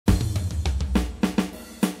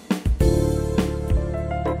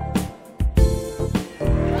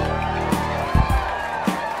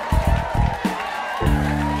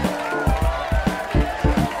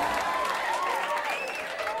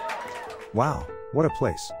Wow, what a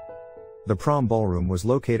place! The Prom Ballroom was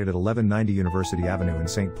located at 1190 University Avenue in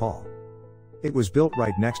St. Paul. It was built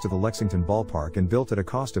right next to the Lexington Ballpark and built at a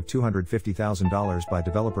cost of $250,000 by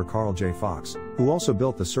developer Carl J. Fox, who also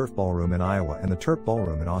built the Surf Ballroom in Iowa and the Terp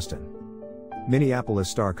Ballroom in Austin. Minneapolis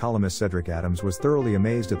Star columnist Cedric Adams was thoroughly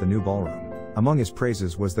amazed at the new ballroom. Among his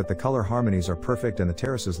praises was that the color harmonies are perfect and the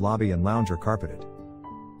terraces, lobby and lounge are carpeted.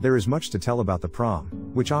 There is much to tell about the Prom,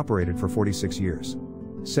 which operated for 46 years.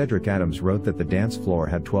 Cedric Adams wrote that the dance floor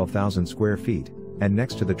had 12,000 square feet, and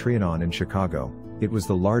next to the Trianon in Chicago, it was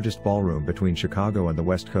the largest ballroom between Chicago and the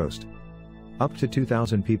West Coast. Up to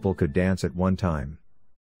 2,000 people could dance at one time.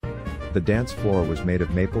 The dance floor was made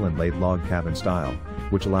of maple and laid log cabin style,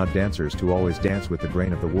 which allowed dancers to always dance with the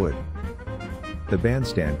grain of the wood. The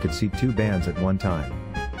bandstand could seat 2 bands at one time.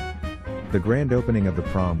 The grand opening of the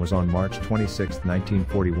Prom was on March 26,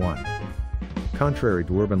 1941. Contrary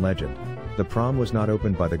to urban legend, the Prom was not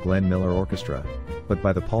opened by the Glenn Miller Orchestra, but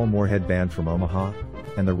by the Paul Moorhead Band from Omaha,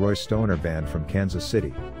 and the Roy Stoner Band from Kansas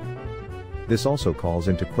City. This also calls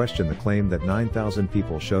into question the claim that 9,000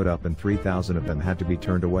 people showed up and 3,000 of them had to be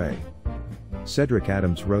turned away. Cedric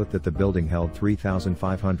Adams wrote that the building held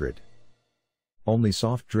 3,500. Only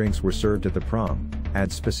soft drinks were served at the Prom,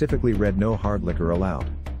 ads specifically read no hard liquor allowed.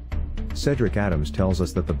 Cedric Adams tells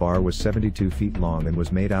us that the bar was 72 feet long and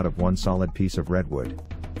was made out of one solid piece of redwood.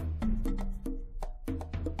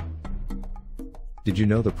 Did you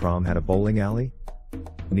know the Prom had a bowling alley?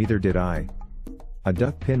 Neither did I. A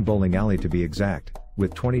duck pin bowling alley to be exact,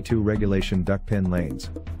 with 22 regulation duck pin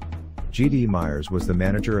lanes. G.D. Myers was the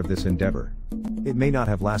manager of this endeavor. It may not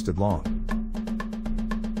have lasted long.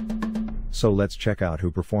 So let's check out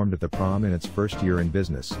who performed at the Prom in its first year in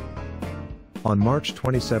business. On March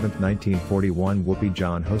 27, 1941, Whoopi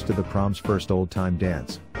John hosted the Prom's first old-time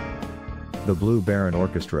dance. The Blue Baron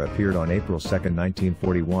Orchestra appeared on April 2,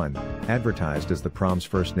 1941, advertised as the Prom's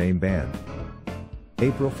first name band.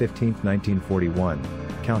 April 15, 1941,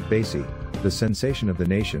 Count Basie, the sensation of the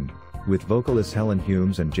nation, with vocalists Helen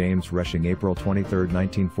Humes and James Rushing. April 23,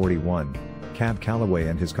 1941, Cab Calloway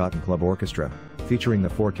and his Cotton Club Orchestra, featuring the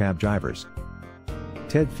 4 Cab Jivers.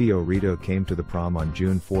 Ted Fiorito came to the Prom on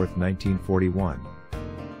June 4, 1941.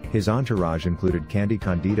 His entourage included Candy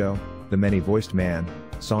Condito, the Many-Voiced Man,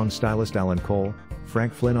 song stylist Alan Cole,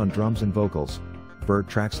 Frank Flynn on drums and vocals, Bert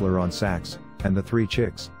Traxler on sax, and the 3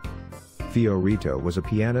 Chicks. Fiorito was a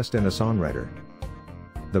pianist and a songwriter.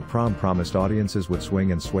 The Prom promised audiences would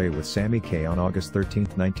swing and sway with Sammy Kaye on August 13,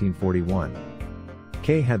 1941.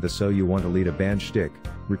 Kaye had the "So You Want to Lead a Band" shtick,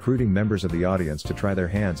 recruiting members of the audience to try their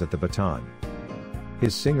hands at the baton.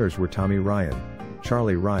 His singers were Tommy Ryan,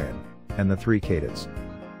 Charlie Ryan, and the 3 Cadets.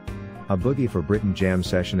 A Boogie for Britain jam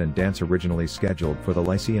session and dance originally scheduled for the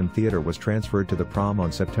Lyceum Theatre was transferred to the Prom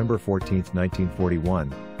on September 14,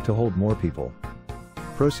 1941, to hold more people.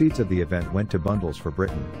 Proceeds of the event went to Bundles for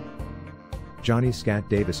Britain. Johnny "Scat"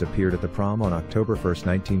 Davis appeared at the Prom on October 1,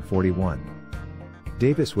 1941.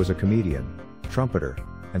 Davis was a comedian, trumpeter,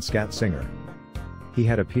 and scat singer. He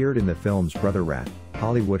had appeared in the films Brother Rat,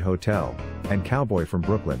 Hollywood Hotel, and Cowboy from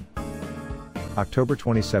Brooklyn. October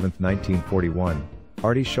 27, 1941,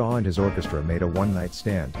 Artie Shaw and his orchestra made a one-night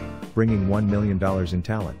stand, bringing $1 million in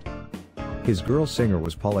talent. His girl singer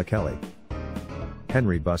was Paula Kelly.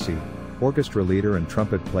 Henry Bussey, orchestra leader and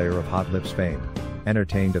trumpet player of Hot Lips fame,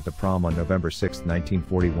 entertained at the Prom on November 6,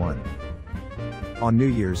 1941. On New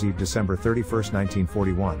Year's Eve, December 31,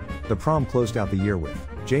 1941, the Prom closed out the year with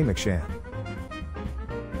Jay McShann.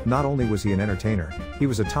 Not only was he an entertainer, he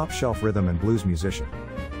was a top-shelf rhythm and blues musician.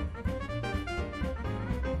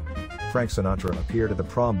 Frank Sinatra appeared at the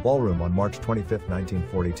Prom Ballroom on March 25,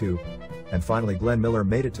 1942, and finally Glenn Miller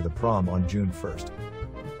made it to the Prom on June 1st.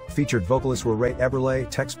 Featured vocalists were Ray Eberle,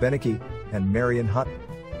 Tex Beneke, and Marion Hutton.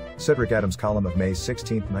 Cedric Adams' column of May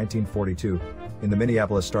 16, 1942, in the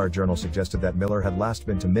Minneapolis Star Journal suggested that Miller had last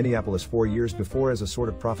been to Minneapolis 4 years before as a sort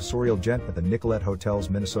of professorial gent at the Nicollet Hotel's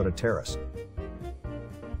Minnesota Terrace.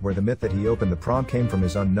 Where the myth that he opened the Prom came from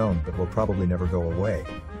is unknown but will probably never go away.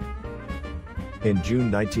 In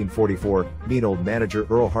June 1944, Mean Old manager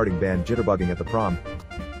Earl Harding banned jitterbugging at the Prom,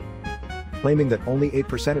 claiming that only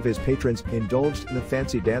 8% of his patrons indulged in the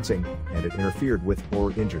fancy dancing, and it interfered with or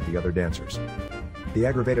injured the other dancers. The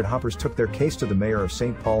aggravated hoppers took their case to the mayor of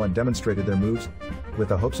St. Paul and demonstrated their moves, with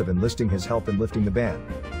the hopes of enlisting his help in lifting the ban.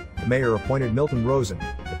 The mayor appointed Milton Rosen,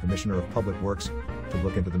 the Commissioner of Public Works, to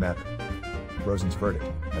look into the matter. Rosen's verdict: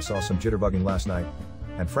 "I saw some jitterbugging last night,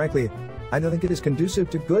 and frankly, I don't think it is conducive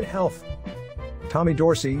to good health." Tommy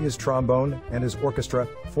Dorsey, his trombone, and his orchestra,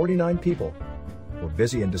 49 people, were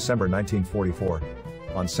busy in December 1944.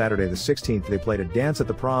 On Saturday the 16th they played a dance at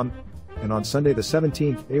the Prom, and on Sunday the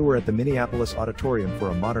 17th they were at the Minneapolis Auditorium for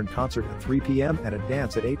a modern concert at 3 p.m. and a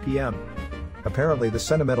dance at 8 p.m. Apparently the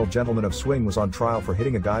sentimental gentleman of swing was on trial for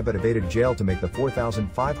hitting a guy but evaded jail to make the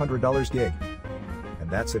 $4,500 gig. And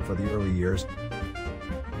that's it for the early years.